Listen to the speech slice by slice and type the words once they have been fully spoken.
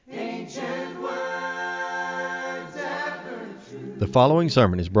The following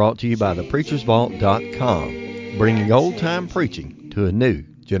sermon is brought to you by thepreachersvault.com, bringing old-time preaching to a new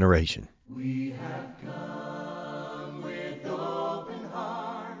generation. We have come with open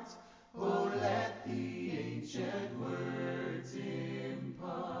hearts. Oh, let the ancient words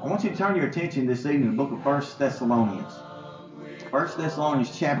impart. I want you to turn your attention this evening to the book of 1 Thessalonians. 1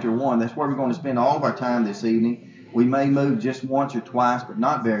 Thessalonians chapter 1, that's where we're going to spend all of our time this evening. We may move just once or twice, but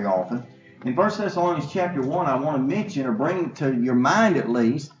not very often. In 1 Thessalonians chapter 1, I want to mention or bring to your mind at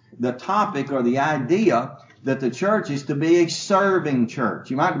least the topic or the idea that the church is to be a serving church.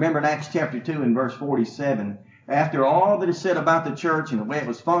 You might remember in Acts chapter 2 and verse 47, after all that is said about the church and the way it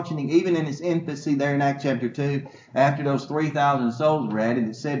was functioning, even in its infancy there in Acts chapter 2, after those 3,000 souls were added,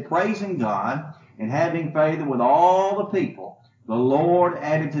 it said, praising God and having favor with all the people, the Lord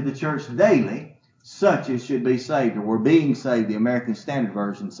added to the church daily such as should be saved, or were being saved, the American Standard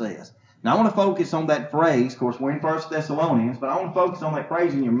Version says. Now I want to focus on that phrase. Of course, we're in 1 Thessalonians, but I want to focus on that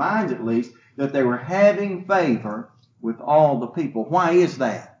phrase in your minds at least, that they were having favor with all the people. Why is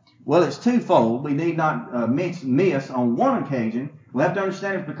that? Well, it's twofold. We need not miss on one occasion. We have to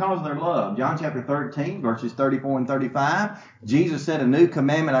understand it's because of their love. John chapter 13, verses 34 and 35. Jesus said, a new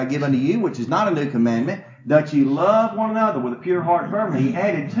commandment I give unto you, which is not a new commandment, that you love one another with a pure heart fervently. He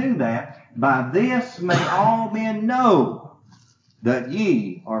added to that, by this may all men know that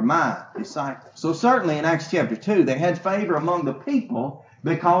ye are my disciples. So certainly in Acts chapter 2, they had favor among the people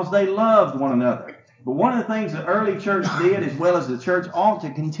because they loved one another. But one of the things the early church did, as well as the church ought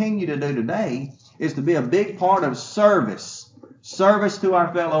to continue to do today, is to be a big part of service. Service to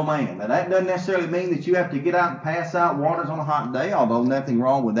our fellow man. Now that doesn't necessarily mean that you have to get out and pass out waters on a hot day, although nothing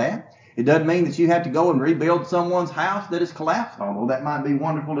wrong with that. It doesn't mean that you have to go and rebuild someone's house that is collapsed, although that might be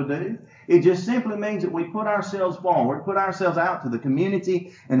wonderful to do. It just simply means that we put ourselves forward, put ourselves out to the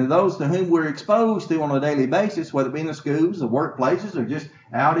community and to those to whom we're exposed to on a daily basis, whether it be in the schools, the workplaces, or just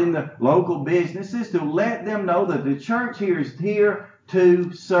out in the local businesses, to let them know that the church here is here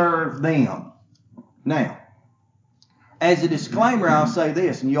to serve them. Now, as a disclaimer, I'll say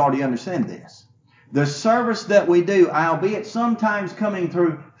this, and you already understand this. The service that we do, albeit sometimes coming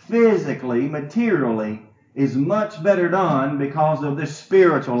through physically, materially, is much better done because of the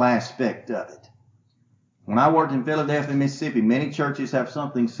spiritual aspect of it. When I worked in Philadelphia, Mississippi, many churches have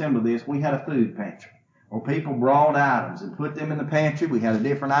something similar to this. We had a food pantry where people brought items and put them in the pantry. We had a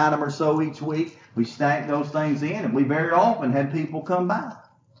different item or so each week. We stacked those things in, and we very often had people come by.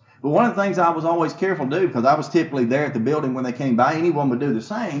 But one of the things I was always careful to do, because I was typically there at the building when they came by, anyone would do the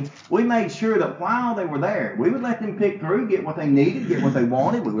same, we made sure that while they were there, we would let them pick through, get what they needed, get what they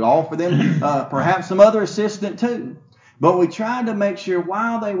wanted. We would offer them perhaps some other assistance too. But we tried to make sure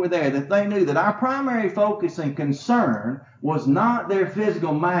while they were there that they knew that our primary focus and concern was not their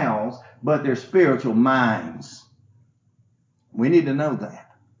physical mouths, but their spiritual minds. We need to know that.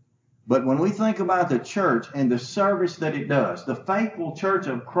 But when we think about the church and the service that it does, the faithful church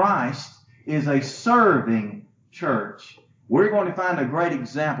of Christ is a serving church. We're going to find a great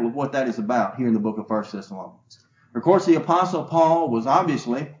example of what that is about here in the book of 1 Thessalonians. Of course, the Apostle Paul was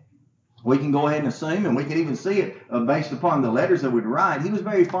obviously, we can go ahead and assume, and we can even see it based upon the letters that we'd write, he was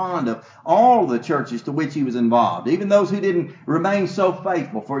very fond of all the churches to which he was involved, even those who didn't remain so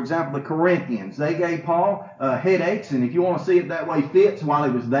faithful. For example, the Corinthians, they gave Paul headaches, and if you want to see it that way, fits while he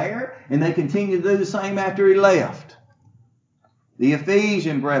was there, and they continued to do the same after he left. The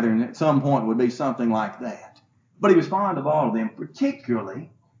Ephesian brethren at some point would be something like that. But he was fond of all of them, particularly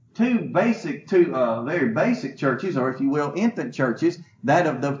two very basic churches, or if you will, infant churches, that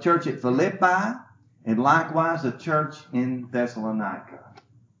of the church at Philippi and likewise the church in Thessalonica.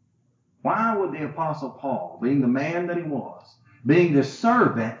 Why would the Apostle Paul, being the man that he was, being the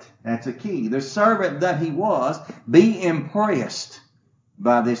servant, that's a key, the servant that he was, be impressed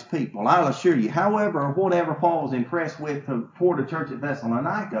by this people? I'll assure you, however or whatever Paul was impressed with toward the church at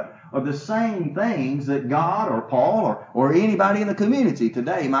Thessalonica are the same things that God or Paul or anybody in the community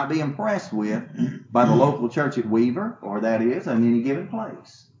today might be impressed with by the local church at Weaver, or that is, in any given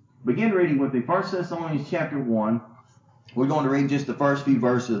place. Begin reading with me 1 Thessalonians chapter 1. We're going to read just the first few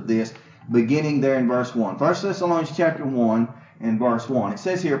verses of this, beginning there in verse 1. 1 Thessalonians chapter 1 and verse 1. It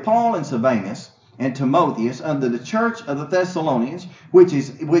says here, Paul and Silvanus and Timotheus unto the church of the Thessalonians, which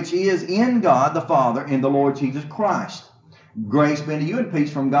is in God the Father and the Lord Jesus Christ. Grace be unto you and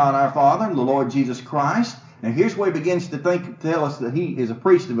peace from God our Father and the Lord Jesus Christ. Now here's where he begins to tell us that he is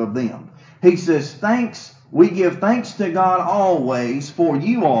appreciative of them. He says, we give thanks to God always for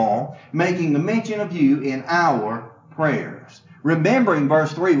you all, making the mention of you in our prayers. Remembering,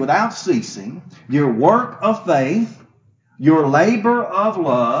 verse 3, without ceasing, your work of faith, your labor of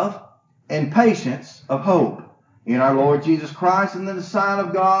love, and patience of hope, in our Lord Jesus Christ and in the sight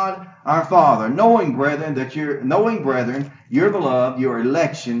of God our Father, knowing, brethren, you're beloved, your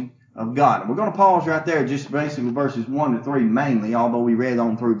election of God. And we're going to pause right there, just basically verses 1 to 3 mainly, although we read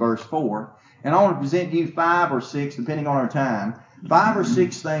on through verse 4. And I want to present you 5 or 6, depending on our time, 5 or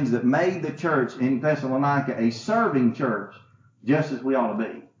 6 things that made the church in Thessalonica a serving church, just as we ought to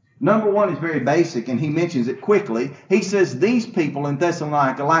be. Number 1 is very basic, and he mentions it quickly. He says these people in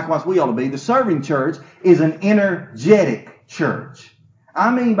Thessalonica, likewise we ought to be, the serving church is an energetic church. I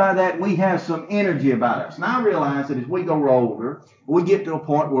mean by that we have some energy about us. Now I realize that as we grow older, we get to a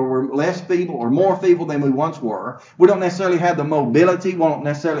point where we're less feeble or more feeble than we once were. We don't necessarily have the mobility. We don't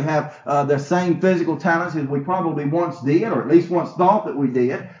necessarily have the same physical talents as we probably once did, or at least once thought that we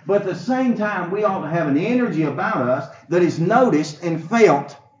did. But at the same time, we ought to have an energy about us that is noticed and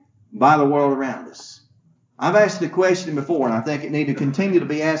felt by the world around us. I've asked the question before, and I think it needs to continue to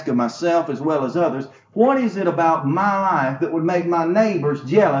be asked of myself as well as others. What is it about my life that would make my neighbors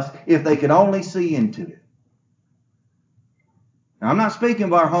jealous if they could only see into it? Now, I'm not speaking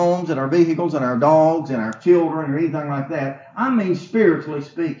of our homes and our vehicles and our dogs and our children or anything like that. I mean spiritually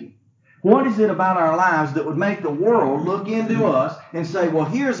speaking. What is it about our lives that would make the world look into us and say, well,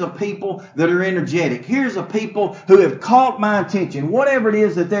 here's a people that are energetic. Here's a people who have caught my attention. Whatever it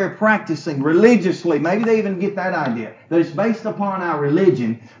is that they're practicing religiously, maybe they even get that idea, that it's based upon our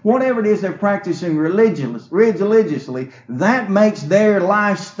religion. Whatever it is they're practicing religiously, that makes their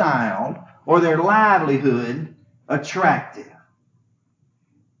lifestyle or their livelihood attractive.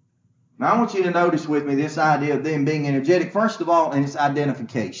 Now, I want you to notice with me this idea of them being energetic, first of all, in its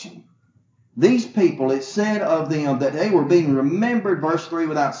identification. These people, it said of them that they were being remembered, verse 3,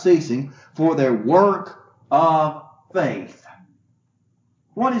 without ceasing, for their work of faith.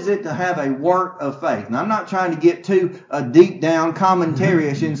 What is it to have a work of faith? Now, I'm not trying to get too deep down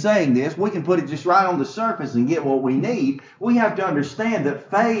commentary-ish in saying this. We can put it just right on the surface and get what we need. We have to understand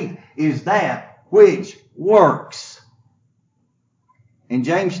that faith is that which works. In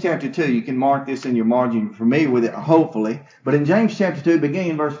James chapter 2, you can mark this in your margin, you're familiar with it, hopefully. But in James chapter 2,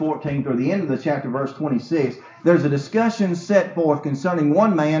 beginning verse 14 through the end of the chapter, verse 26, there's a discussion set forth concerning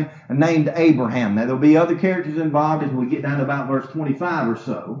one man named Abraham. Now, there'll be other characters involved as we get down to about verse 25 or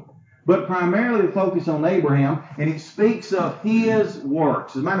so. But primarily the focus on Abraham, and it speaks of his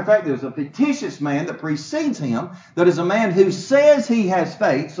works. As a matter of fact, there's a fictitious man that precedes him, that is a man who says he has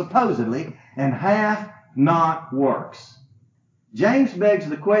faith, supposedly, and hath not works. James begs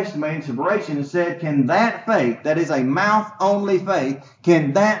the question by inspiration and said, can that faith, that is a mouth-only faith,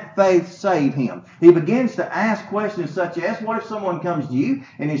 can that faith save him? He begins to ask questions such as, what if someone comes to you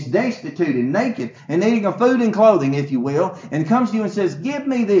and is destitute and naked and needing of food and clothing, if you will, and comes to you and says, give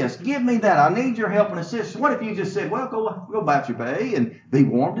me this, give me that, I need your help and assistance. What if you just said, well, go about your way and be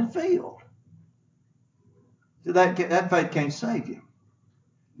warmed and filled? So that faith can't save you.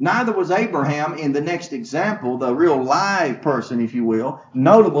 Neither was Abraham in the next example, the real live person, if you will,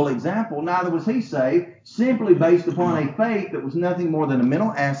 notable example. Neither was he saved simply based upon a faith that was nothing more than a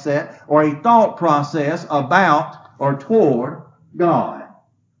mental asset or a thought process about or toward God.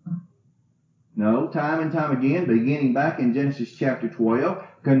 No, time and time again, beginning back in Genesis chapter 12,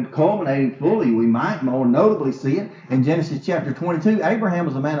 culminating fully, we might more notably see it in Genesis chapter 22. Abraham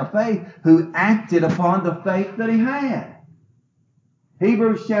was a man of faith who acted upon the faith that he had.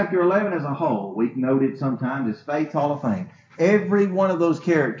 Hebrews chapter 11 as a whole, we note it sometimes as Faith Hall of Fame. Every one of those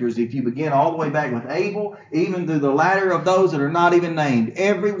characters, if you begin all the way back with Abel, even through the latter of those that are not even named,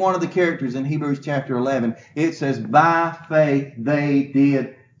 every one of the characters in Hebrews chapter 11, it says, by faith they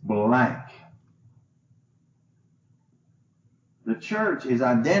did blank. The church is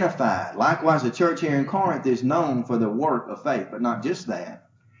identified. Likewise, the church here in Corinth is known for the work of faith, but not just that.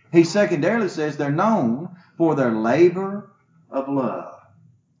 He secondarily says they're known for their labor of love.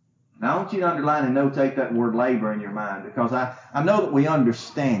 Now, I want you to underline and notate that word labor in your mind, because I know that we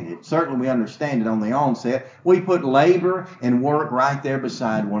understand it. Certainly we understand it on the onset. We put labor and work right there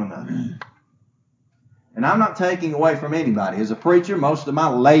beside one another. And I'm not taking away from anybody. As a preacher, most of my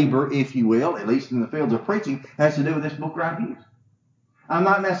labor, if you will, at least in the fields of preaching, has to do with this book right here. I'm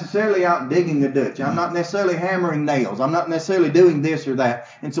not necessarily out digging a ditch. I'm not necessarily hammering nails. I'm not necessarily doing this or that.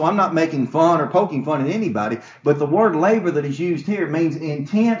 And so I'm not making fun or poking fun at anybody. But the word labor that is used here means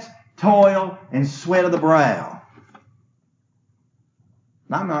intense toil and sweat of the brow.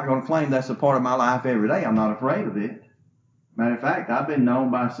 Now, I'm not going to claim that's a part of my life every day. I'm not afraid of it. Matter of fact, I've been known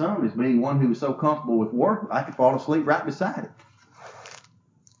by some as being one who was so comfortable with work I could fall asleep right beside it.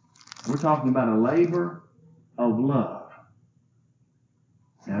 We're talking about a labor of love.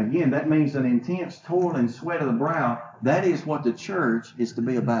 Now again, that means an intense toil and sweat of the brow. That is what the church is to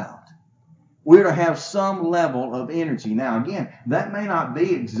be about. We're to have some level of energy. Now again, that may not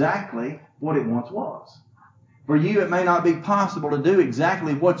be exactly what it once was. For you, it may not be possible to do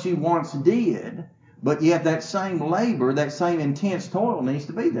exactly what you once did, but yet that same labor, that same intense toil needs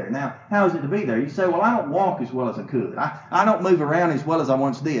to be there. Now, how is it to be there? You say, well, I don't walk as well as I could. I don't move around as well as I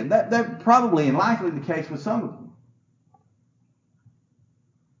once did. That's probably and likely the case with some of you.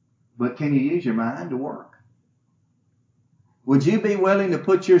 But can you use your mind to work? Would you be willing to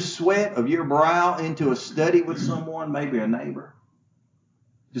put your sweat of your brow into a study with someone, maybe a neighbor?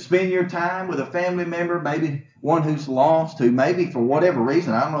 To spend your time with a family member, maybe one who's lost, who maybe for whatever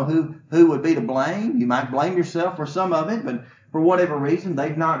reason, I don't know who would be to blame. You might blame yourself for some of it, but for whatever reason,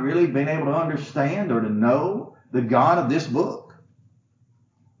 they've not really been able to understand or to know the God of this book.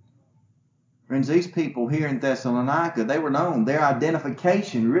 Friends, these people here in Thessalonica, they were known. Their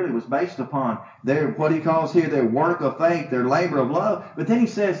identification really was based upon their, what he calls here, their work of faith, their labor of love. But then he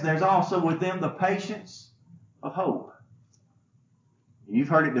says there's also with them the patience of hope. You've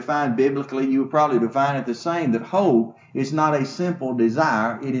heard it defined biblically. You would probably define it the same, that hope is not a simple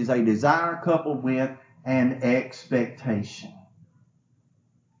desire. It is a desire coupled with an expectation.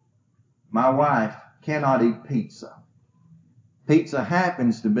 My wife cannot eat pizza. Pizza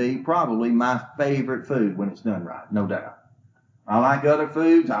happens to be probably my favorite food when it's done right, no doubt. I like other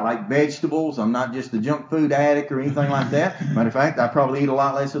foods. I like vegetables. I'm not just a junk food addict or anything like that. Matter of fact, I probably eat a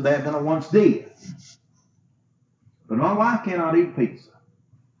lot less of that than I once did. But my wife cannot eat pizza.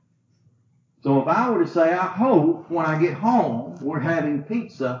 So if I were to say, I hope when I get home we're having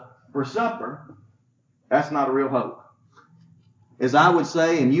pizza for supper, that's not a real hope. As I would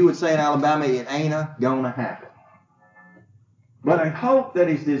say, and you would say in Alabama, it ain't gonna happen. But a hope that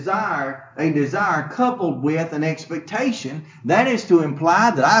is a desire coupled with an expectation, that is to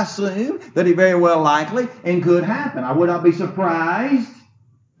imply that I assume that it very well likely and could happen. I would not be surprised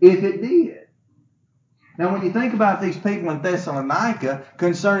if it did. Now, when you think about these people in Thessalonica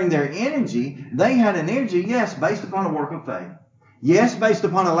concerning their energy, they had an energy, yes, based upon a work of faith. Yes, based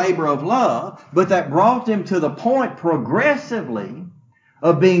upon a labor of love, but that brought them to the point progressively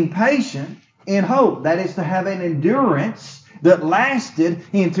of being patient in hope. That is to have an endurance that lasted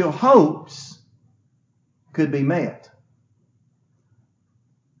until hopes could be met.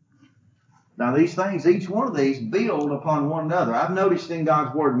 Now these things, each one of these build upon one another. I've noticed in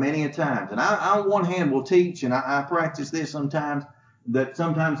God's Word many a times, and I on one hand will teach, and I practice this sometimes, that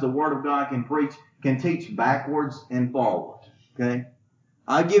sometimes the Word of God can teach backwards and forwards. Okay?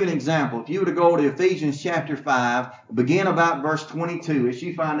 I'll give an example. If you were to go to Ephesians chapter 5, begin about verse 22, as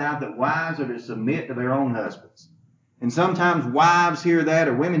you find out that wives are to submit to their own husbands. And sometimes wives hear that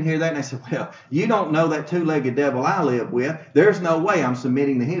or women hear that and they say, well, you don't know that two-legged devil I live with. There's no way I'm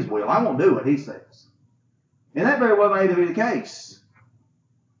submitting to his will. I won't do what he says. And that very well may be the case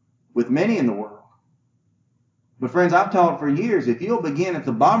with many in the world. But friends, I've taught for years, if you'll begin at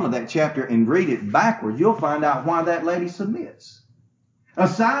the bottom of that chapter and read it backwards, you'll find out why that lady submits.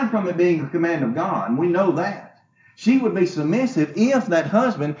 Aside from it being a command of God, and we know that, she would be submissive if that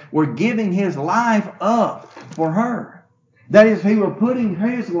husband were giving his life up for her. That is, he were putting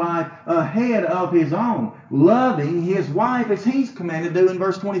his life ahead of his own, loving his wife as he's commanded to do in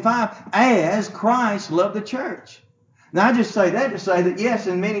verse 25, as Christ loved the church. Now I just say that to say that yes,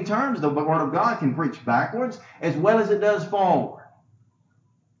 in many terms the Word of God can preach backwards as well as it does forward.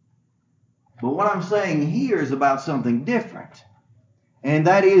 But what I'm saying here is about something different. And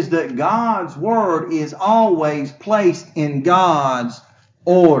that is that God's Word is always placed in God's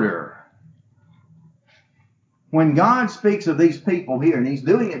order. When God speaks of these people here, and He's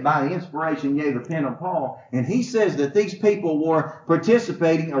doing it by the inspiration, yea, the pen of Paul, and He says that these people were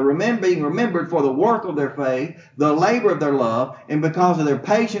participating or being remembered for the work of their faith, the labor of their love, and because of their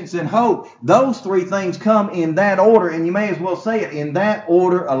patience and hope, those three things come in that order, and you may as well say it in that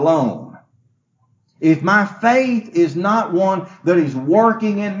order alone. If my faith is not one that is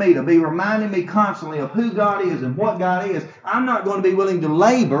working in me to be reminding me constantly of who God is and what God is, I'm not going to be willing to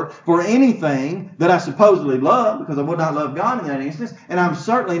labor for anything that I supposedly love, because I would not love God in that instance, and I'm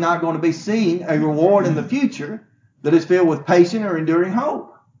certainly not going to be seeing a reward in the future that is filled with patient or enduring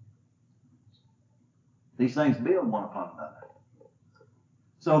hope. These things build one upon another.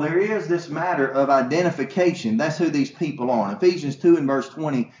 So there is this matter of identification. That's who these people are. In Ephesians 2 and verse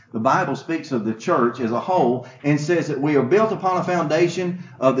 20, the Bible speaks of the church as a whole and says that we are built upon a foundation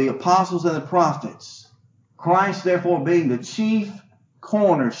of the apostles and the prophets. Christ, therefore, being the chief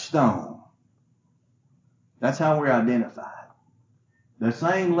cornerstone. That's how we're identified. The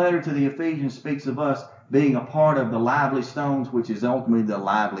same letter to the Ephesians speaks of us being a part of the lively stones, which is ultimately the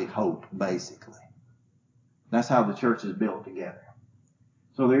lively hope, basically. That's how the church is built together.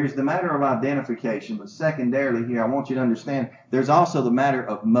 So there's the matter of identification, but secondarily here, I want you to understand, there's also the matter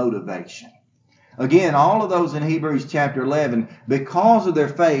of motivation. Again, all of those in Hebrews chapter 11, because of their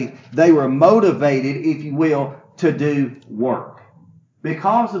faith, they were motivated, if you will, to do work.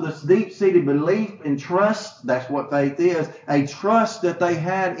 Because of this deep-seated belief and trust, that's what faith is, a trust that they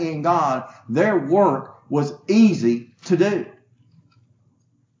had in God, their work was easy to do.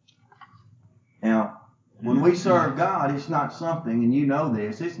 Now, when we serve God, it's not something, and you know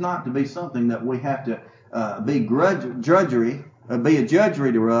this, it's not to be something that we have to be drudgery, or be a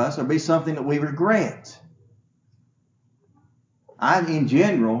drudgery to us, or be something that we regret. I, in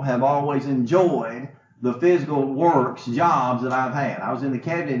general, have always enjoyed the physical works, jobs that I've had. I was in the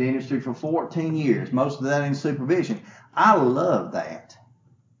cabinet industry for 14 years, most of that in supervision. I love that.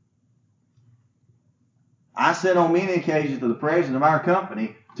 I said on many occasions to the president of our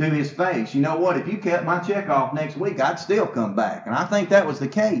company, to his face, you know what, if you kept my check off next week, I'd still come back. And I think that was the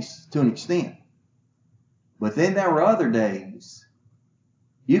case to an extent. But then there were other days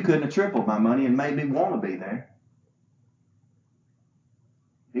you couldn't have tripled my money and made me want to be there.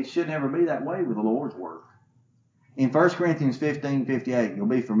 It should never be that way with the Lord's work. In 1 Corinthians 15:58, you'll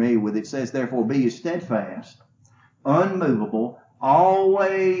be familiar with it, it says, therefore be ye steadfast, unmovable,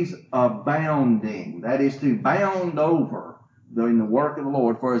 always abounding. That is to bound over in the work of the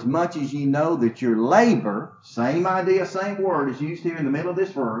Lord. For as much as ye know that your labor, same idea, same word is used here in the middle of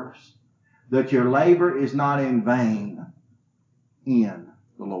this verse, that your labor is not in vain in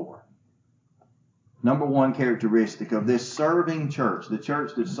the Lord. Number one characteristic of this serving church, the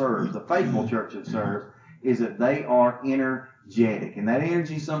church that serves, the faithful church that serves, is that they are energetic. And that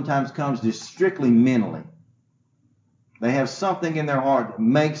energy sometimes comes just strictly mentally. They have something in their heart that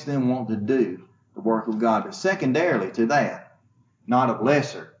makes them want to do the work of God. But secondarily to that, not of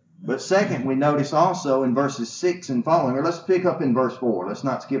lesser. But second, we notice also in verses 6 and following, or let's pick up in verse 4. Let's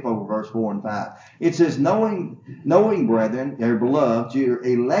not skip over verse 4 and 5. It says, knowing, brethren, your beloved, your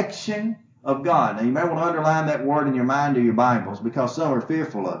election of God. Now you may want to underline that word in your mind or your Bibles, because some are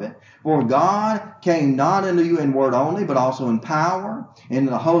fearful of it. For God came not unto you in word only, but also in power, in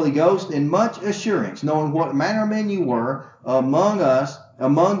the Holy Ghost, in much assurance, knowing what manner of men you were among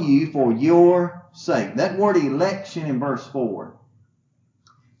you for your sake. That word election in verse 4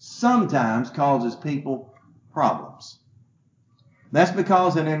 sometimes causes people problems. That's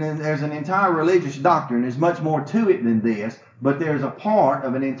because there's an entire religious doctrine. There's much more to it than this, but there's a part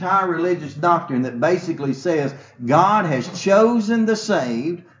of an entire religious doctrine that basically says God has chosen the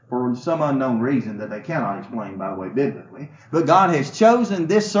saved for some unknown reason that they cannot explain, by the way, biblically. But God has chosen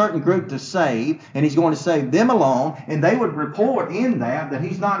this certain group to save, and He's going to save them alone, and they would report in that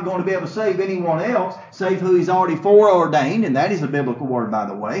He's not going to be able to save anyone else save who He's already foreordained, and that is a biblical word, by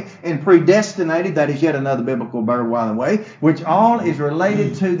the way, and predestinated, that is yet another biblical word, by the way, which all is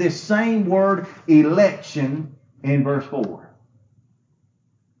related to this same word, election, in verse 4.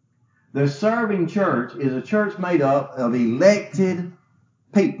 The serving church is a church made up of elected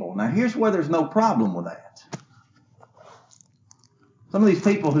people. Now here's where there's no problem with that. Some of these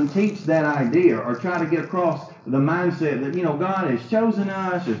people who teach that idea are trying to get across the mindset that, God has chosen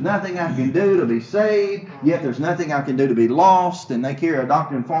us, there's nothing I can do to be saved, yet there's nothing I can do to be lost, and they carry a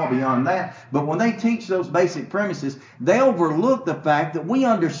doctrine far beyond that. But when they teach those basic premises, they overlook the fact that we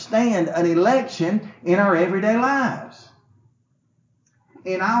understand an election in our everyday lives.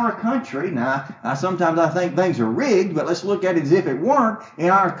 In our country, now sometimes I think things are rigged, but let's look at it as if it weren't.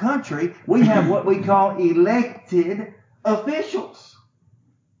 In our country, we have what we call elected officials.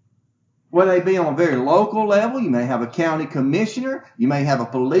 Whether they be on a very local level, you may have a county commissioner, you may have a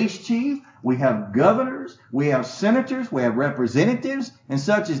police chief, we have governors, we have senators, we have representatives, and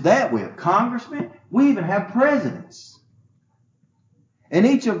such as that. We have congressmen, we even have presidents. And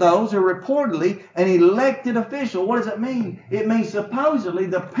each of those are reportedly an elected official. What does it mean? It means supposedly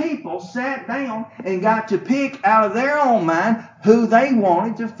the people sat down and got to pick out of their own mind who they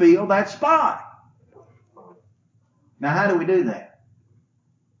wanted to fill that spot. Now, how do we do that?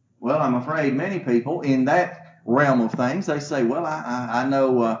 Well, I'm afraid many people in that realm of things, they say, well, I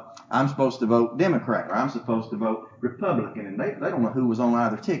know I'm supposed to vote Democrat or I'm supposed to vote Republican. And they don't know who was on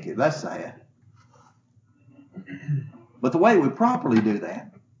either ticket. That's sad. But the way we properly do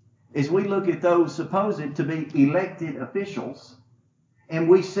that is we look at those supposed to be elected officials and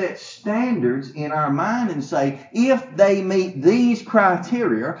we set standards in our mind and say, if they meet these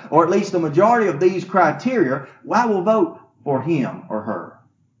criteria, or at least the majority of these criteria, well, I will vote for him or her.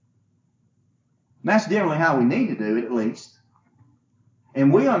 And that's generally how we need to do it, at least.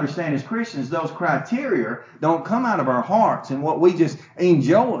 And we understand as Christians those criteria don't come out of our hearts and what we just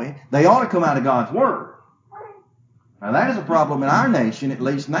enjoy. They ought to come out of God's Word. Now that is a problem in our nation, at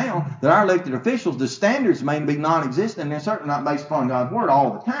least now, that our elected officials, the standards may be non-existent and they're certainly not based upon God's Word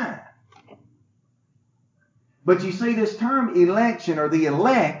all the time. But you see, this term election, or the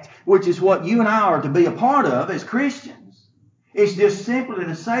elect, which is what you and I are to be a part of as Christians, is just simply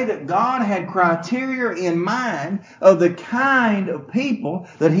to say that God had criteria in mind of the kind of people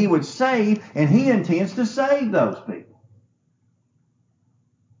that He would save, and He intends to save those people.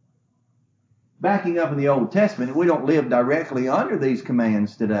 Backing up in the Old Testament, we don't live directly under these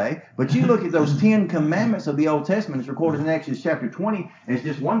commands today, but you look at those 10 commandments of the Old Testament. It's recorded in Exodus chapter 20 as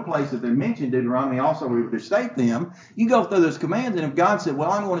just one place that they're mentioned. Deuteronomy also to state them. You go through those commands, and if God said,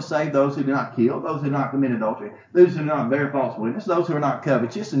 well, I'm going to save those who do not kill, those who do not commit adultery, those who do not bear false witness, those who are not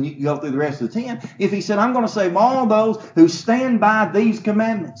covetous, and you can go through the rest of the 10. If He said, I'm going to save all those who stand by these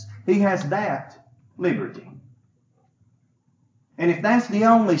commandments, He has that liberty. And if that's the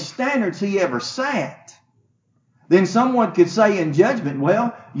only standards He ever set, then someone could say in judgment,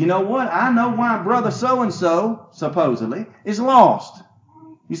 well, you know what? I know why brother so-and-so, supposedly, is lost.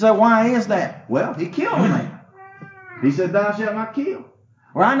 You say, why is that? Well, he killed a man. He said, thou shalt not kill.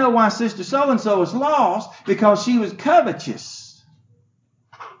 Or I know why sister so-and-so is lost, because she was covetous.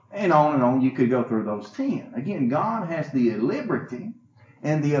 And on you could go through those 10. Again, God has the liberty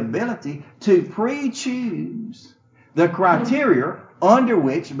and the ability to pre-choose the criteria under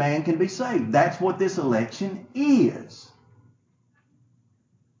which man can be saved. That's what this election is.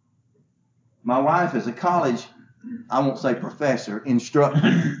 My wife is a college, I won't say professor,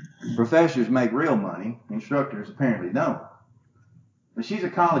 instructor. Professors make real money. Instructors apparently don't. But she's a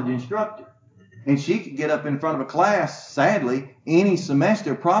college instructor. And she could get up in front of a class, sadly, any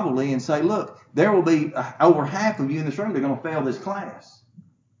semester probably, and say, look, there will be over half of you in this room that are going to fail this class.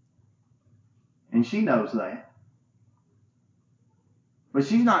 And she knows that. But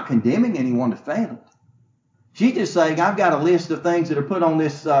she's not condemning anyone to fail it. She's just saying, I've got a list of things that are put on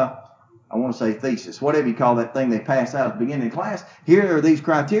this, I want to say thesis, whatever you call that thing they pass out at the beginning of class. Here are these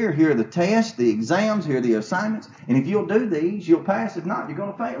criteria. Here are the tests, the exams. Here are the assignments. And if you'll do these, you'll pass. If not, you're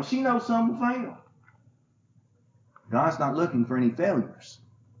going to fail. She knows some will fail. God's not looking for any failures.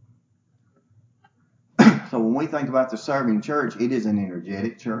 So when we think about the serving church, it is an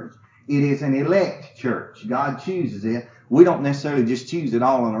energetic church. It is an elect church. God chooses it. We don't necessarily just choose it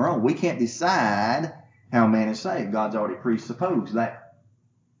all on our own. We can't decide how man is saved. God's already presupposed that.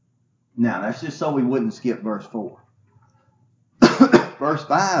 Now, that's just so we wouldn't skip verse 4. Verse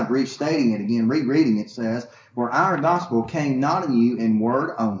 5, restating it again, rereading it, says, for our gospel came not in you in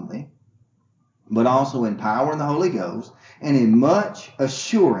word only, but also in power in the Holy Ghost, and in much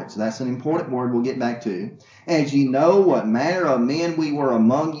assurance. That's an important word we'll get back to. As ye know what manner of men we were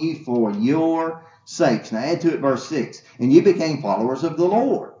among you for your sakes. Now add to it verse 6. And you became followers of the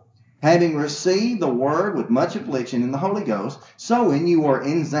Lord, having received the word with much affliction in the Holy Ghost, so in you were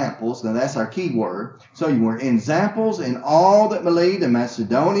ensamples. Now that's our key word. So you were ensamples in all that believed in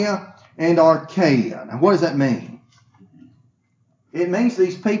Macedonia and Achaia. Now what does that mean? It means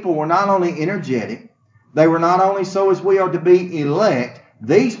these people were not only energetic, they were not only so as we are to be elect,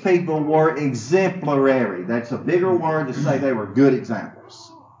 these people were exemplary. That's a bigger word to say they were good examples.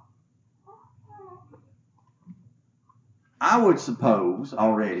 I would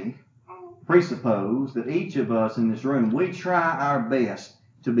presuppose that each of us in this room, we try our best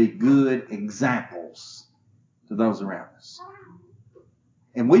to be good examples to those around us.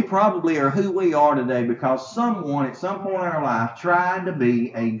 And we probably are who we are today because someone at some point in our life tried to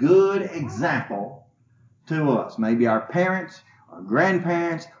be a good example to us. Maybe our parents, our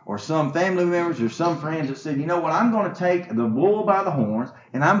grandparents, or some family members, or some friends that said, you know what, I'm going to take the bull by the horns,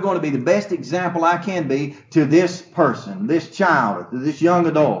 and I'm going to be the best example I can be to this person, this child, or this young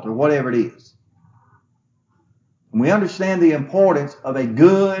adult, or whatever it is. And we understand the importance of a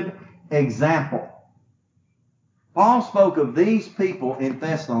good example. Paul spoke of these people in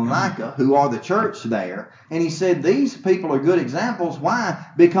Thessalonica, who are the church there, and he said these people are good examples. Why?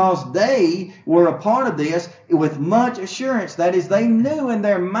 Because they were a part of this with much assurance. That is, they knew in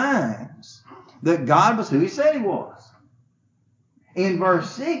their minds that God was who He said He was. In verse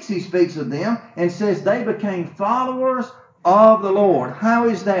 6, he speaks of them and says they became followers of the Lord. How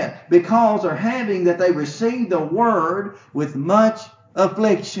is that? Because or having that they received the word with much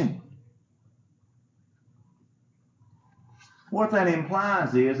affliction. What that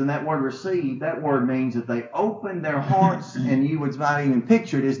implies is, and that word receive, that word means that they opened their hearts, and you would might even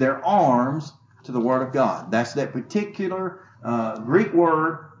picture it as their arms to the Word of God. That's that particular Greek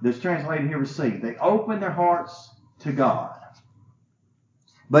word that's translated here, receive. They opened their hearts to God.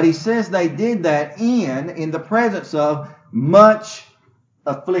 But he says they did that in the presence of much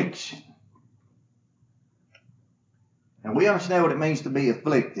affliction. And we understand what it means to be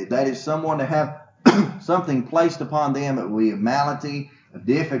afflicted. That is someone to have something placed upon them. It will be a malady, a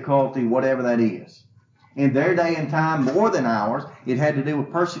difficulty, whatever that is. In their day and time, more than ours, it had to do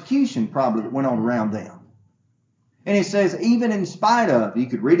with persecution probably that went on around them. And it says, even in spite of, you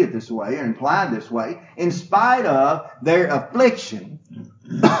could read it this way or imply it this way, in spite of their affliction,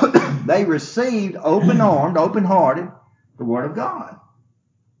 they received open-armed, open-hearted, the Word of God.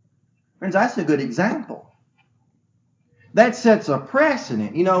 Friends, that's a good example. That sets a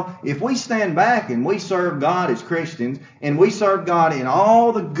precedent. You know, if we stand back and we serve God as Christians, and we serve God in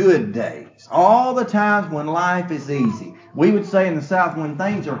all the good days, all the times when life is easy, we would say in the South, when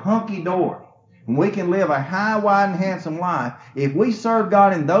things are hunky-dory, and we can live a high, wide, and handsome life, if we serve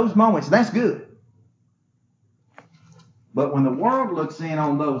God in those moments, that's good. But when the world looks in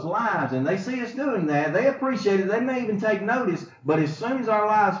on those lives and they see us doing that, they appreciate it. They may even take notice. But as soon as our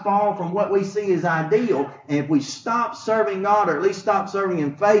lives fall from what we see as ideal, and if we stop serving God, or at least stop serving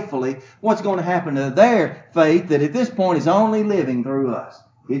Him faithfully, what's going to happen to their faith that at this point is only living through us?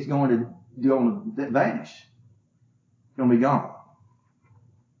 It's going to vanish. It's going to be gone.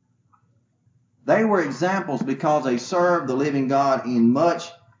 They were examples because they served the living God in much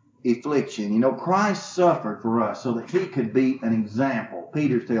affliction. You know, Christ suffered for us so that He could be an example.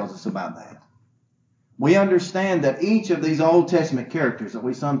 Peter tells us about that. We understand that each of these Old Testament characters that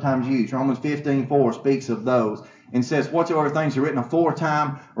we sometimes use, Romans 15:4 speaks of those and says, whatsoever things are written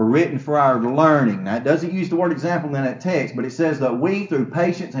aforetime are written for our learning. Now, it doesn't use the word example in that text, but it says that we, through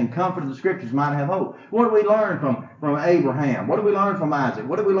patience and comfort of the Scriptures, might have hope. What do we learn from Abraham? What do we learn from Isaac?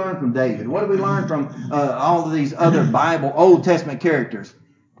 What do we learn from David? What do we learn from all of these other Bible, Old Testament characters?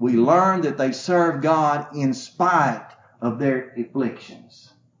 We learn that they serve God in spite of their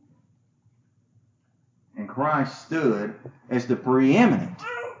afflictions. And Christ stood as the preeminent,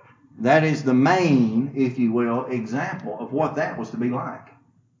 that is the main, if you will, example of what that was to be like.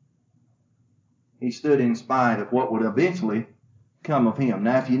 He stood in spite of what would eventually come of Him.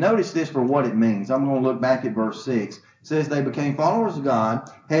 Now, if you notice this for what it means, I'm going to look back at verse 6. It says, they became followers of God,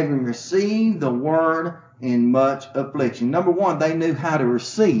 having received the Word in much affliction. Number one, they knew how to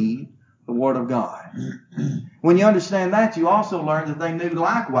receive the Word of God. When you understand that, you also learn that they knew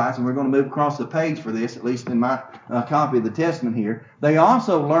likewise, and we're going to move across the page for this, at least in my copy of the Testament here, they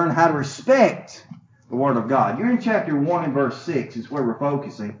also learned how to respect the Word of God. You're in chapter 1 and verse 6 is where we're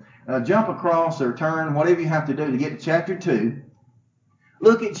focusing. Jump across or turn, whatever you have to do to get to chapter 2.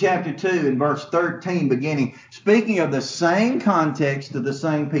 Look at chapter 2 and verse 13 beginning. Speaking of the same context of the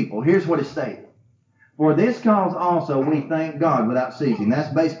same people, here's what is stated. For this cause also we thank God without ceasing.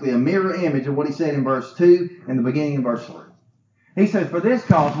 That's basically a mirror image of what he said in verse 2 and the beginning of verse 3. He says, for this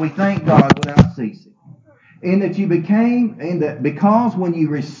cause we thank God without ceasing. Because when you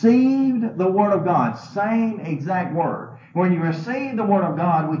received the Word of God, same exact word. When you received the Word of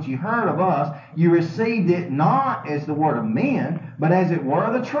God, which you heard of us, you received it not as the word of men, but as it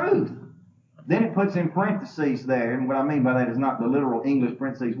were the truth. Then it puts in parentheses there, and what I mean by that is not the literal English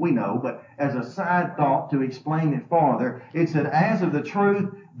parentheses we know, but as a side thought to explain it farther, it said, as of the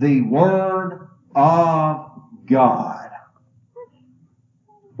truth, the Word of God.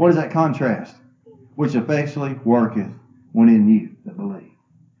 What does that contrast? Which effectually worketh when in you that believe.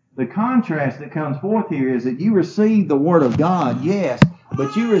 The contrast that comes forth here is that you received the Word of God, yes,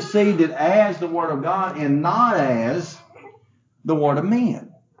 but you received it as the Word of God and not as the Word of men.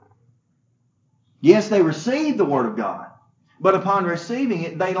 Yes, they received the Word of God, but upon receiving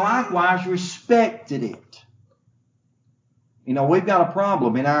it, they likewise respected it. You know, we've got a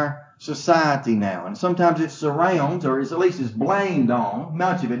problem in our society now, and sometimes it surrounds, or at least is blamed on,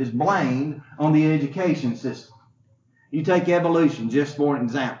 much of it is blamed on the education system. You take evolution just for an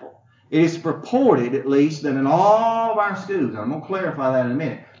example. It is purported, at least, that in all of our schools, I'm going to clarify that in a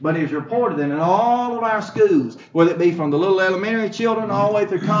minute, but it is reported that in all of our schools, whether it be from the little elementary children all the way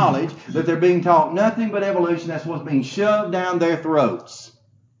through college, that they're being taught nothing but evolution. That's what's being shoved down their throats.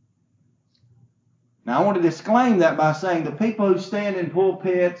 Now, I want to disclaim that by saying the people who stand in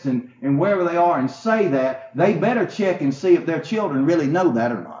pulpits and wherever they are and say that, they better check and see if their children really know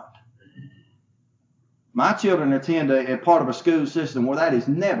that or not. My children attend a part of a school system where that has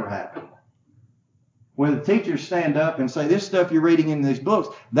never happened. Where the teachers stand up and say, this stuff you're reading in these books,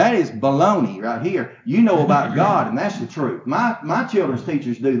 that is baloney right here. You know about God, and that's the truth. My children's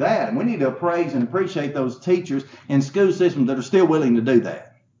teachers do that, and we need to praise and appreciate those teachers in school systems that are still willing to do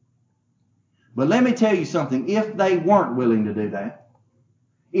that. But let me tell you something. If they weren't willing to do that,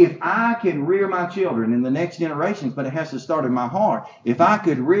 if I could rear my children in the next generations, but it has to start in my heart, if I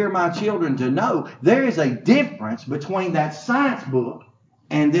could rear my children to know there is a difference between that science book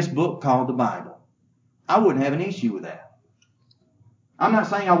and this book called the Bible, I wouldn't have an issue with that. I'm not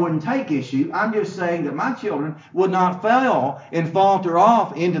saying I wouldn't take issue. I'm just saying that my children would not fail and falter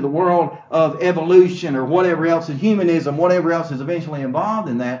off into the world of evolution or whatever else is humanism, whatever else is eventually involved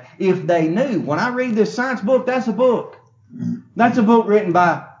in that, if they knew. When I read this science book, that's a book. That's a book written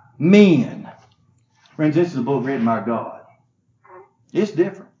by men. Friends, this is a book written by God. It's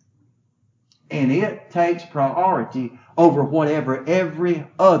different. And it takes priority over whatever every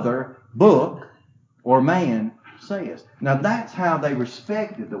other book or man says. Now that's how they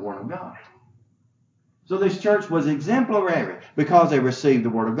respected the Word of God. So this church was exemplary because they received the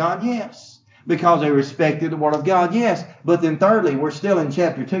Word of God, yes. Because they respected the Word of God, yes. But then thirdly, we're still in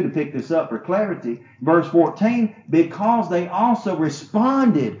chapter 2 to pick this up for clarity. Verse 14, because they also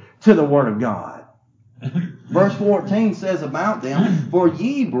responded to the Word of God. Verse 14 says about them, for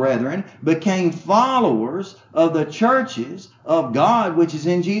ye, brethren, became followers of the churches of God which is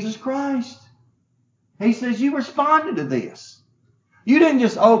in Jesus Christ. He says you responded to this. You didn't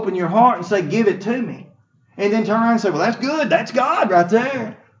just open your heart and say, give it to me. And then turn around and say, well, that's good. That's God right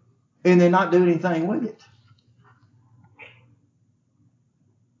there. And then not do anything with it.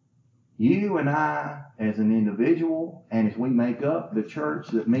 You and I, as an individual, and as we make up the church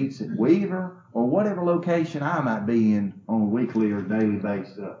that meets at Weaver, or whatever location I might be in on a weekly or daily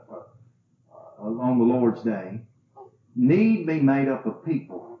basis on the Lord's Day, need be made up of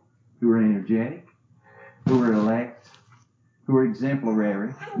people who are energetic, who are elect, who are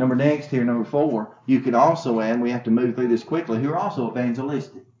exemplary. Number 4, you could also add, and we have to move through this quickly, who are also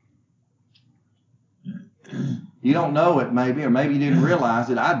evangelistic. You don't know it maybe, or maybe you didn't realize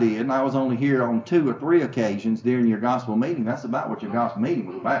it. I did, and I was only here on 2 or 3 occasions during your gospel meeting. That's about what your gospel meeting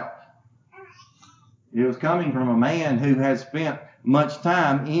was about. It was coming from a man who has spent much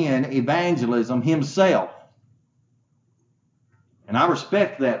time in evangelism himself. And I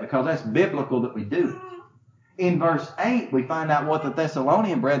respect that because that's biblical that we do it. In verse 8, we find out what the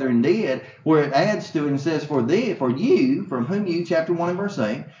Thessalonian brethren did, where it adds to it and says, for you, from whom you, chapter 1 and verse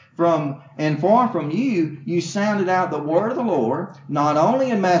 8, from you, you sounded out the word of the Lord, not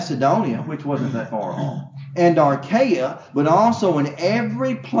only in Macedonia, which wasn't that far off, and Achaia, but also in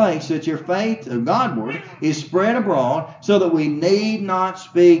every place that your faith of Godward is spread abroad, so that we need not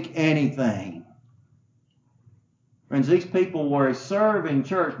speak anything. Friends, these people were a serving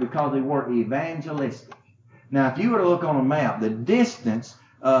church because they were evangelistic. Now, if you were to look on a map, the distance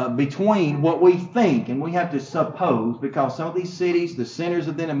between what we think, and we have to suppose, because some of these cities, the centers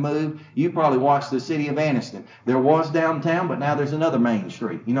of them have moved. You probably watched the city of Anniston. There was downtown, but now there's another main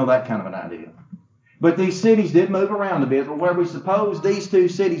street. You know, that kind of an idea. But these cities did move around a bit. But where we suppose these two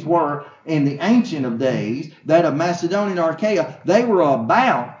cities were in the ancient of days, that of Macedonia and Achaia, they were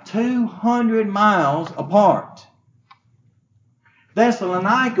about 200 miles apart.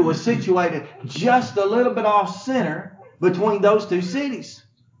 Thessalonica was situated just a little bit off center between those two cities.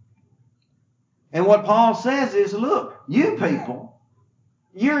 And what Paul says is, look, you people,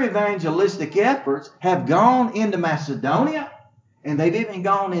 your evangelistic efforts have gone into Macedonia, and they've even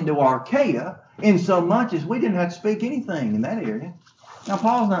gone into Achaia, in so much as we didn't have to speak anything in that area. Now,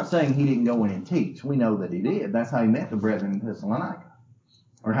 Paul's not saying he didn't go in and teach. We know that he did. That's how he met the brethren in Thessalonica.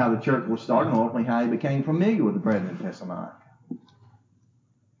 Or how the church was started, and ultimately how he became familiar with the brethren in Thessalonica.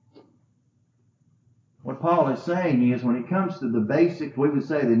 What Paul is saying is, when it comes to the basics, we would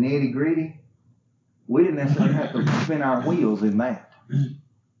say the nitty-gritty, we didn't necessarily have to spin our wheels in that.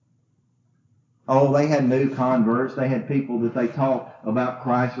 Oh, they had new converts. They had people that they taught about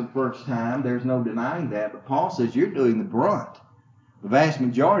Christ for the first time. There's no denying that. But Paul says you're doing the brunt. The vast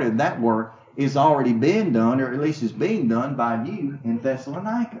majority of that work is already been done, or at least is being done by you in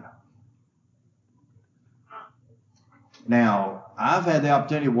Thessalonica. Now, I've had the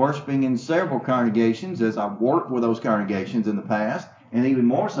opportunity of worshiping in several congregations as I've worked with those congregations in the past, and even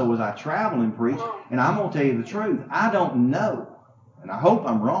more so as I travel and preach. And I'm going to tell you the truth. I don't know, and I hope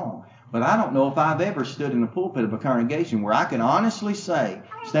I'm wrong, but I don't know if I've ever stood in the pulpit of a congregation where I can honestly say,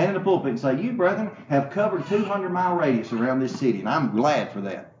 stand in the pulpit and say, you brethren have covered 200-mile radius around this city, and I'm glad for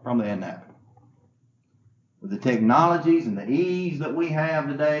that. Probably hadn't happened. With the technologies and the ease that we have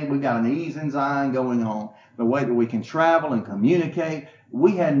today, we've got an ease and sign going on. The way that we can travel and communicate,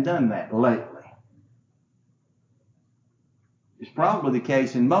 we hadn't done that lately. It's probably the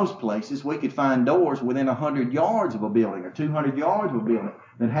case in most places. We could find doors within 100 yards of a building or 200 yards of a building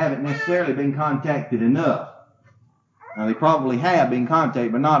that haven't necessarily been contacted enough. Now, they probably have been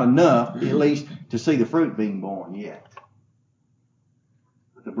contacted, but not enough, at least, to see the fruit being born yet.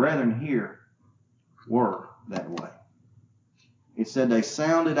 But the brethren here were that way. It said they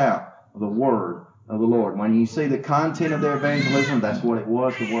sounded out the word of the Lord. When you see the content of their evangelism, that's what it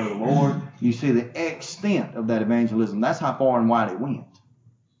was, the word of the Lord. you see the extent of that evangelism. That's how far and wide it went.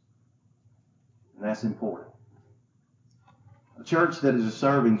 And that's important. A church that is a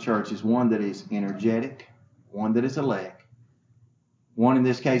serving church is one that is energetic, one that is elect, one in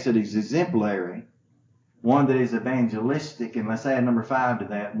this case that is exemplary, one that is evangelistic, and let's add number 5 to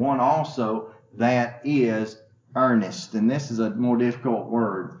that, one also that is earnest. And this is a more difficult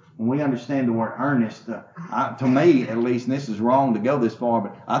word. When we understand the word earnest, to me at least, and this is wrong to go this far,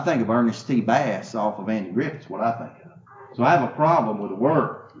 but I think of Ernest T. Bass off of Andy Griffith's what I think of. So I have a problem with the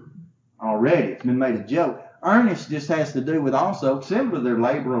word already. It's been made a joke. Earnest just has to do with also, similar to their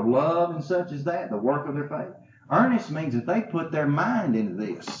labor of love and such as that, the work of their faith. Earnest means that they put their mind into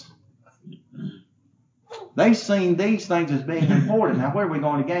this. They've seen these things as being important. Now, where are we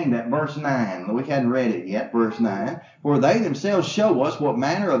going to gain that? Verse 9. We hadn't read it yet. Verse 9. For they themselves show us what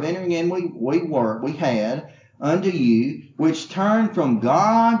manner of entering in we had unto you, which turned from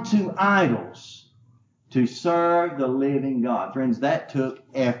God to idols to serve the living God. Friends, that took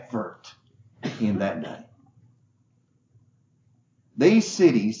effort in that day. These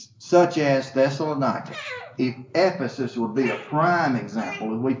cities, such as Thessalonica, if Ephesus would be a prime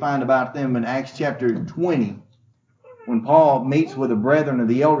example, as we find about them in Acts chapter 20, when Paul meets with the brethren of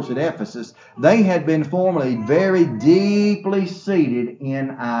the elders at Ephesus, they had been formerly very deeply seated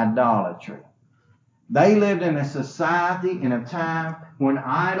in idolatry. They lived in a society in a time when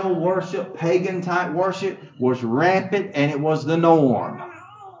idol worship, pagan type worship, was rampant and it was the norm.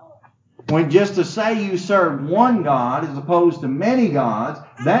 When just to say you served one God as opposed to many gods,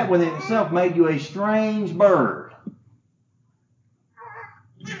 that within itself made you a strange bird.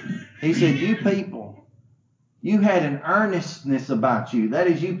 He said, you people, you had an earnestness about you. That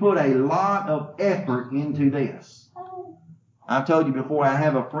is, you put a lot of effort into this. I've told you before, I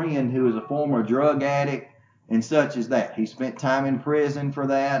have a friend who is a former drug addict and such as that. He spent time in prison for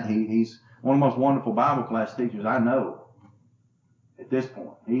that. He's one of the most wonderful Bible class teachers I know. At this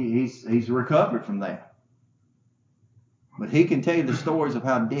point, he's recovered from that. But he can tell you the stories of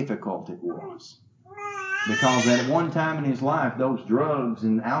how difficult it was. Because at one time in his life, those drugs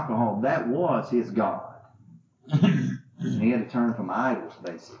and alcohol, that was his God. And he had to turn from idols,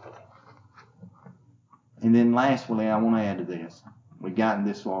 basically. And then lastly, I want to add to this. We've gotten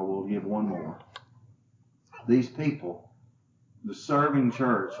this far, we'll give one more. These people, the serving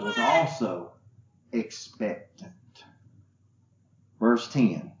church, was also expectant. Verse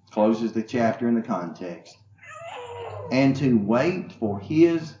 10 closes the chapter in the context. And to wait for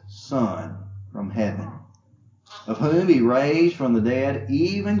his Son from heaven, of whom he raised from the dead,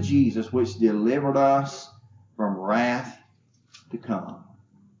 even Jesus, which delivered us from wrath to come.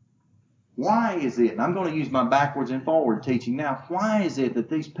 Why is it, and I'm going to use my backwards and forward teaching now, why is it that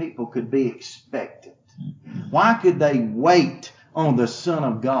these people could be expectant? Why could they wait on the Son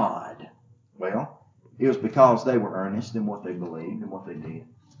of God? Well, it was because they were earnest in what they believed and what they did.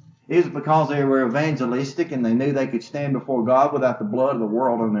 It was because they were evangelistic and they knew they could stand before God without the blood of the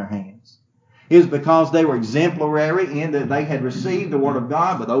world on their hands. It was because they were exemplary in that they had received the Word of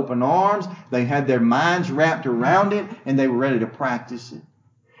God with open arms. They had their minds wrapped around it and they were ready to practice it.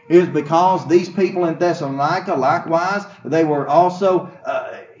 It was because these people in Thessalonica, likewise, they were also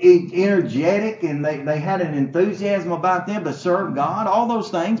energetic and they had an enthusiasm about them to serve God. All those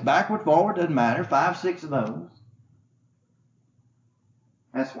things, backward, forward, doesn't matter. 5, 6 of those.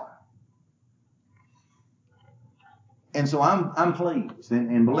 That's why. And so I'm pleased.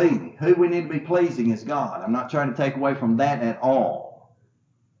 And believe me, who we need to be pleasing is God. I'm not trying to take away from that at all.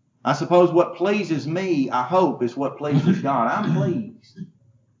 I suppose what pleases me, I hope, is what pleases God. I'm pleased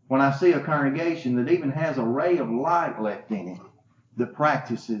when I see a congregation that even has a ray of light left in it that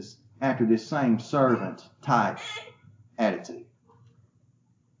practices after this same servant type attitude.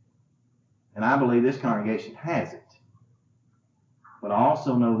 And I believe this congregation has it. But I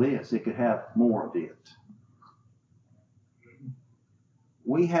also know this, it could have more of it.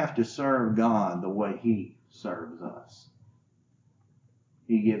 We have to serve God the way He serves us.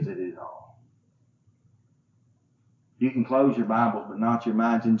 He gives it His all. You can close your Bibles, but not your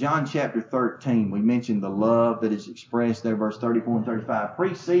minds. In John chapter 13, we mentioned the love that is expressed there, verse 34 and 35.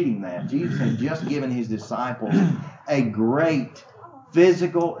 Preceding that, Jesus had just given His disciples a great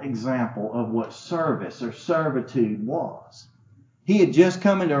physical example of what service or servitude was. He had just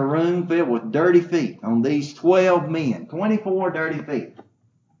come into a room filled with dirty feet on these 12 men, 24 dirty feet.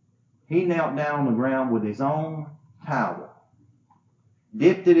 He knelt down on the ground with his own towel,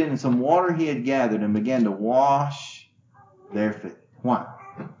 dipped it in some water he had gathered, and began to wash their feet. Why?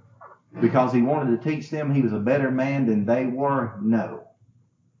 Because he wanted to teach them he was a better man than they were? No.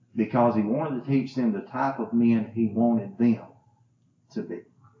 Because he wanted to teach them the type of men he wanted them to be.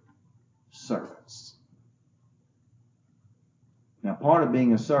 servants. Now, part of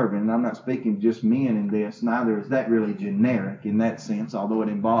being a servant, and I'm not speaking just men in this, neither is that really generic in that sense, although it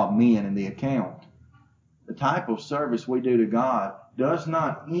involved men in the account. The type of service we do to God does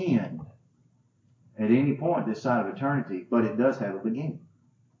not end at any point this side of eternity, but it does have a beginning.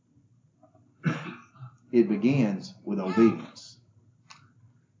 It begins with obedience.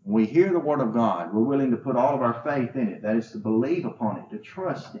 When we hear the Word of God, we're willing to put all of our faith in it. That is to believe upon it, to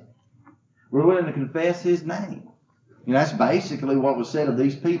trust in it. We're willing to confess His name. You know, that's basically what was said of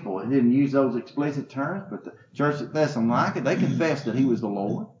these people. It didn't use those explicit terms, but the church at Thessalonica, they confessed that He was the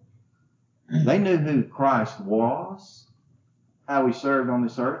Lord. They knew who Christ was, how He served on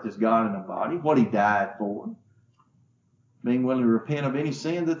this earth as God in a body, what He died for, being willing to repent of any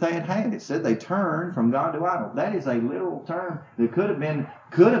sin that they had had. It said they turned from God to idol. That is a literal term that could have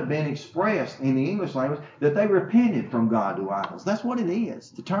been expressed in the English language, that they repented from God to idols. That's what it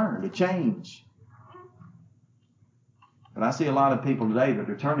is, to turn, to change. But I see a lot of people today that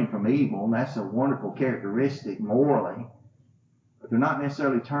are turning from evil, and that's a wonderful characteristic morally, but they're not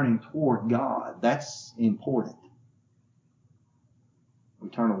necessarily turning toward God. That's important. We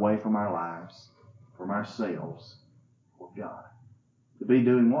turn away from our lives, from ourselves, toward God. To be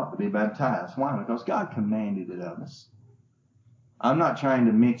doing what? To be baptized. Why? Because God commanded it of us. I'm not trying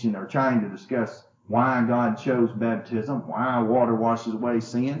to mention or trying to discuss why God chose baptism, why water washes away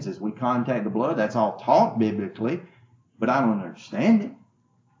sins as we contact the blood. That's all taught biblically. But I don't understand it.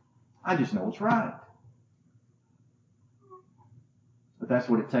 I just know it's right. But that's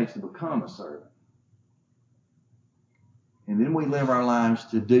what it takes to become a servant. And then we live our lives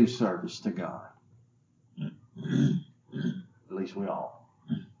to do service to God. At least we all.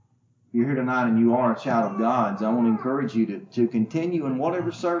 If you're here tonight and you are a child of God's, I want to encourage you to continue in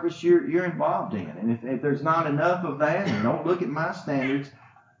whatever service you're involved in. And if there's not enough of that, and don't look at my standards,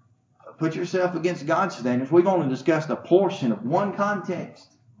 put yourself against God's standards. We've only discussed a portion of one context.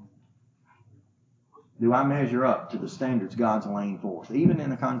 Do I measure up to the standards God's laying forth? Even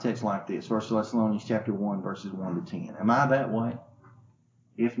in a context like this, 1 Thessalonians chapter 1, verses 1 to 10. Am I that way?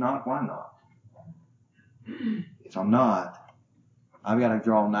 If not, why not? If I'm not, I've got to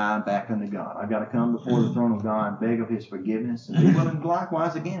draw nigh back unto God. I've got to come before the throne of God and beg of His forgiveness, and be willing to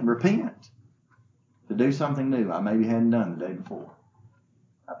likewise again repent, to do something new I maybe hadn't done the day before.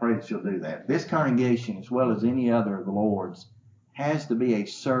 I pray that you'll do that. This congregation, as well as any other of the Lord's, has to be a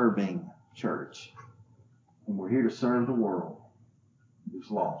serving church. And we're here to serve the world who's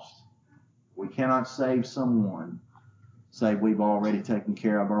lost. We cannot save someone save we've already taken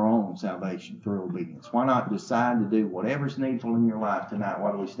care of our own salvation through obedience. Why not decide to do whatever's needful in your life tonight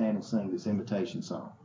while we stand and sing this invitation song?